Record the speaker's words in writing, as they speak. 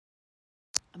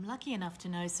I'm lucky enough to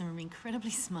know some incredibly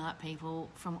smart people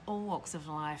from all walks of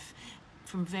life,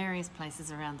 from various places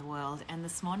around the world. And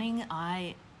this morning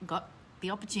I got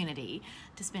the opportunity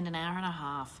to spend an hour and a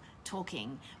half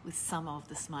talking with some of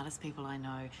the smartest people I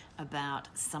know about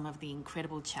some of the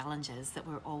incredible challenges that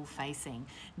we're all facing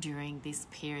during this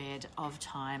period of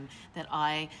time that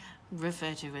I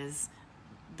refer to as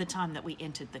the time that we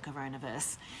entered the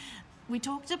coronavirus. We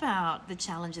talked about the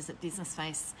challenges that business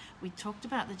face. We talked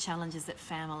about the challenges that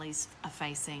families are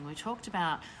facing. We talked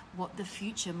about what the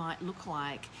future might look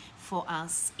like for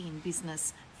us in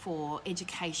business, for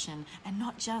education, and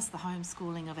not just the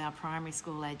homeschooling of our primary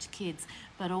school age kids,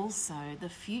 but also the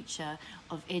future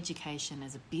of education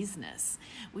as a business.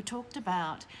 We talked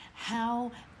about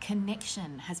how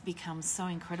connection has become so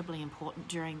incredibly important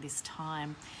during this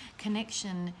time.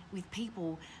 Connection with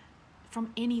people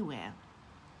from anywhere.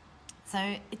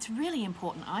 So it's really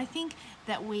important, I think,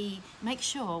 that we make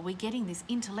sure we're getting this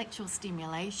intellectual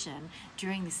stimulation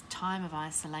during this time of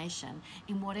isolation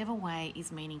in whatever way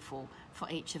is meaningful for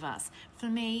each of us. For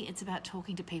me, it's about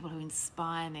talking to people who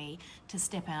inspire me to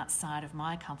step outside of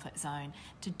my comfort zone,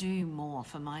 to do more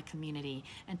for my community,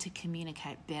 and to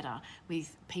communicate better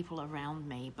with people around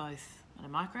me, both on a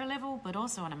micro level, but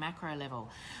also on a macro level.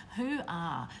 Who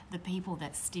are the people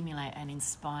that stimulate and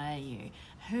inspire you?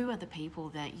 Who are the people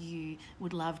that you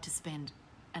would love to spend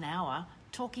an hour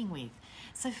talking with?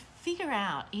 So figure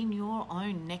out in your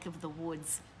own neck of the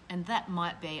woods, and that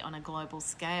might be on a global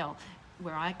scale,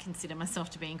 where I consider myself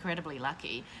to be incredibly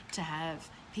lucky to have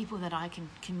people that I can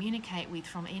communicate with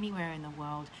from anywhere in the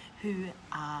world who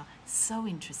are so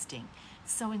interesting,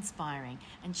 so inspiring,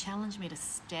 and challenge me to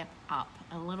step up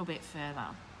a little bit further.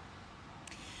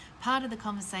 Part of the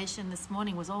conversation this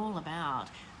morning was all about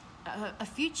a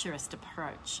futurist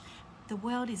approach. The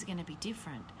world is going to be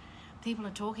different. People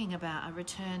are talking about a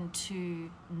return to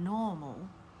normal,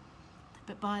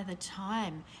 but by the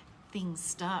time things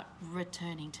start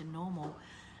returning to normal,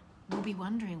 we'll be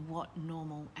wondering what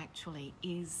normal actually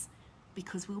is,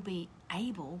 because we'll be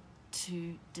able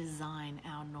to design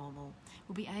our normal.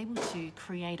 We'll be able to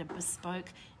create a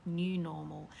bespoke new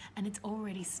normal, and it's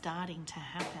already starting to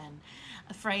happen.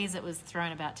 A phrase that was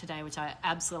thrown about today, which I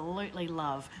absolutely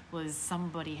love, was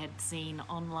somebody had seen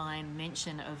online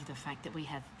mention of the fact that we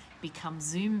have become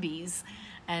zombies,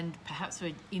 and perhaps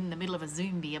we're in the middle of a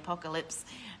zombie apocalypse,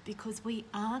 because we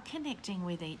are connecting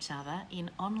with each other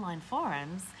in online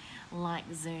forums like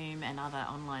Zoom and other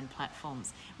online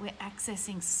platforms. We're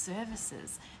accessing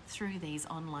services through these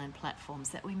online platforms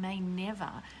that we may never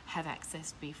have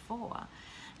accessed before.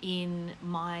 In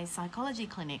my psychology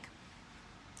clinic,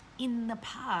 in the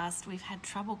past, we've had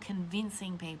trouble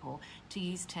convincing people to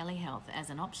use telehealth as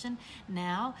an option.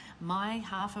 Now, my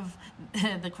half of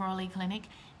the Crawley clinic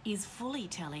is fully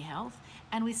telehealth,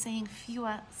 and we're seeing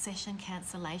fewer session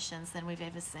cancellations than we've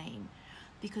ever seen,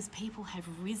 because people have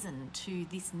risen to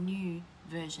this new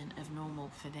version of normal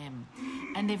for them.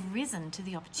 And they've risen to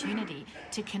the opportunity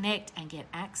to connect and get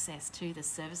access to the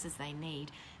services they need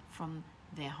from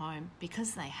their home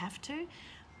because they have to,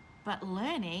 but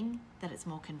learning that it's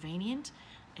more convenient,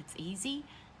 it's easy,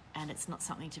 and it's not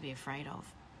something to be afraid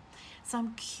of. So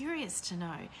I'm curious to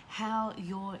know how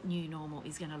your new normal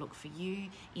is going to look for you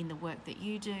in the work that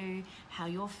you do, how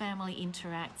your family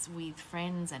interacts with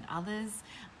friends and others.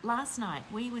 Last night,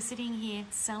 we were sitting here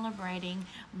celebrating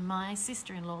my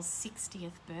sister-in-law's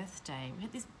 60th birthday. We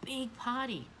had this big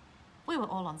party. We were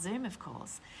all on Zoom, of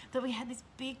course, but we had this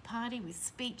big party with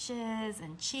speeches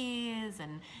and cheers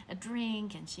and a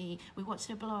drink, and we watched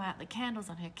her blow out the candles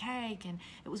on her cake, and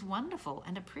it was wonderful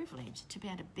and a privilege to be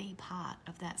able to be part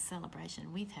of that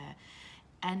celebration with her.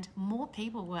 And more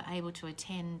people were able to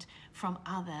attend from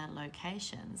other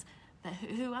locations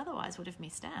who otherwise would have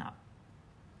missed out.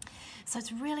 So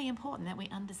it's really important that we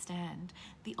understand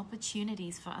the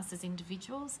opportunities for us as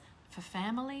individuals, for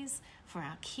families, for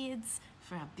our kids,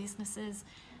 for our businesses.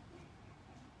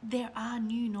 There are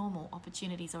new normal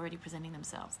opportunities already presenting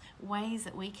themselves, ways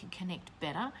that we can connect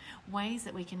better, ways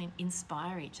that we can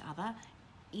inspire each other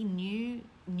in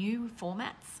new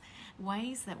formats,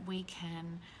 ways that we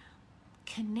can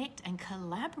connect and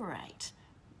collaborate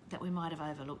that we might have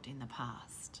overlooked in the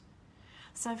past.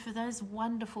 So for those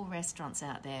wonderful restaurants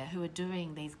out there who are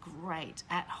doing these great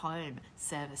at-home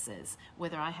services,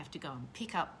 whether I have to go and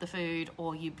pick up the food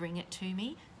or you bring it to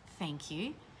me, thank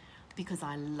you, because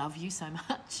I love you so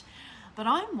much. But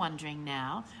I'm wondering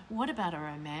now, what about a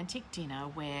romantic dinner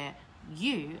where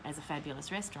you, as a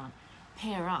fabulous restaurant,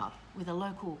 pair up with a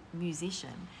local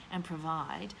musician and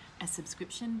provide a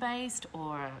subscription-based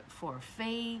or for a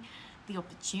fee, the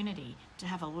opportunity to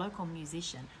have a local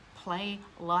musician play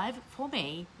live for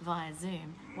me via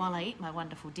Zoom while I eat my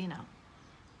wonderful dinner.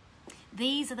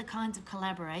 These are the kinds of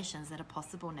collaborations that are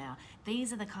possible now.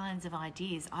 These are the kinds of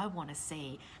ideas I want to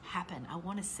see happen. I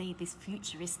want to see this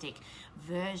futuristic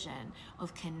version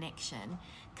of connection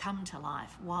come to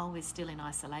life while we're still in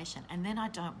isolation. And then I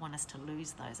don't want us to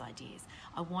lose those ideas.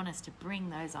 I want us to bring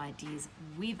those ideas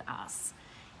with us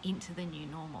into the new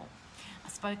normal. I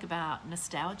spoke about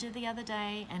nostalgia the other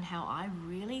day and how I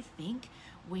really think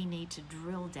we need to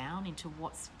drill down into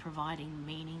what's providing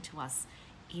meaning to us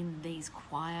in these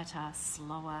quieter,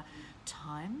 slower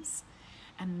times,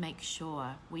 and make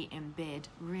sure we embed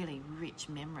really rich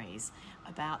memories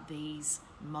about these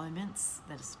moments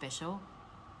that are special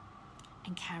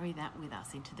and carry that with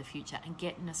us into the future and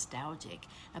get nostalgic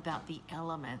about the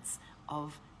elements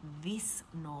of this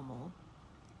normal.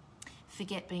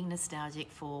 Forget being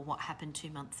nostalgic for what happened 2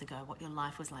 months ago, what your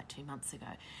life was like 2 months ago.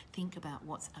 Think about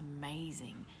what's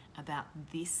amazing about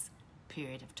this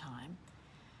period of time.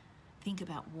 Think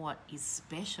about what is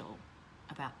special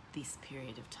about this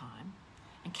period of time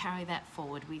and carry that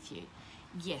forward with you.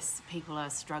 Yes, people are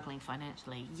struggling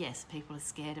financially. Yes, people are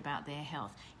scared about their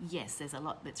health. Yes, there's a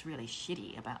lot that's really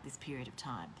shitty about this period of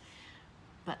time.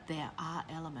 But there are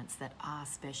elements that are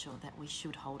special that we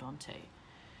should hold on to.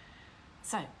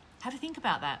 So, have a think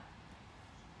about that.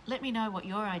 Let me know what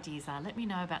your ideas are. Let me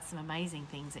know about some amazing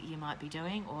things that you might be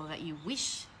doing or that you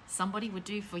wish somebody would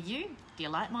do for you. Do you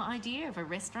like my idea of a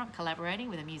restaurant collaborating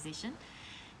with a musician?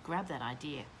 Grab that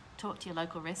idea. Talk to your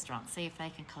local restaurant. See if they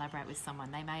can collaborate with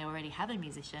someone. They may already have a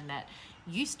musician that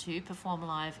used to perform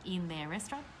live in their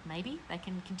restaurant. Maybe they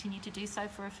can continue to do so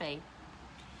for a fee.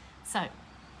 So,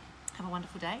 have a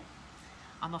wonderful day.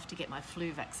 I'm off to get my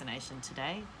flu vaccination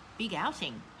today. Big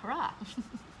outing. Hurrah.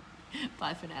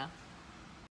 Bye for now.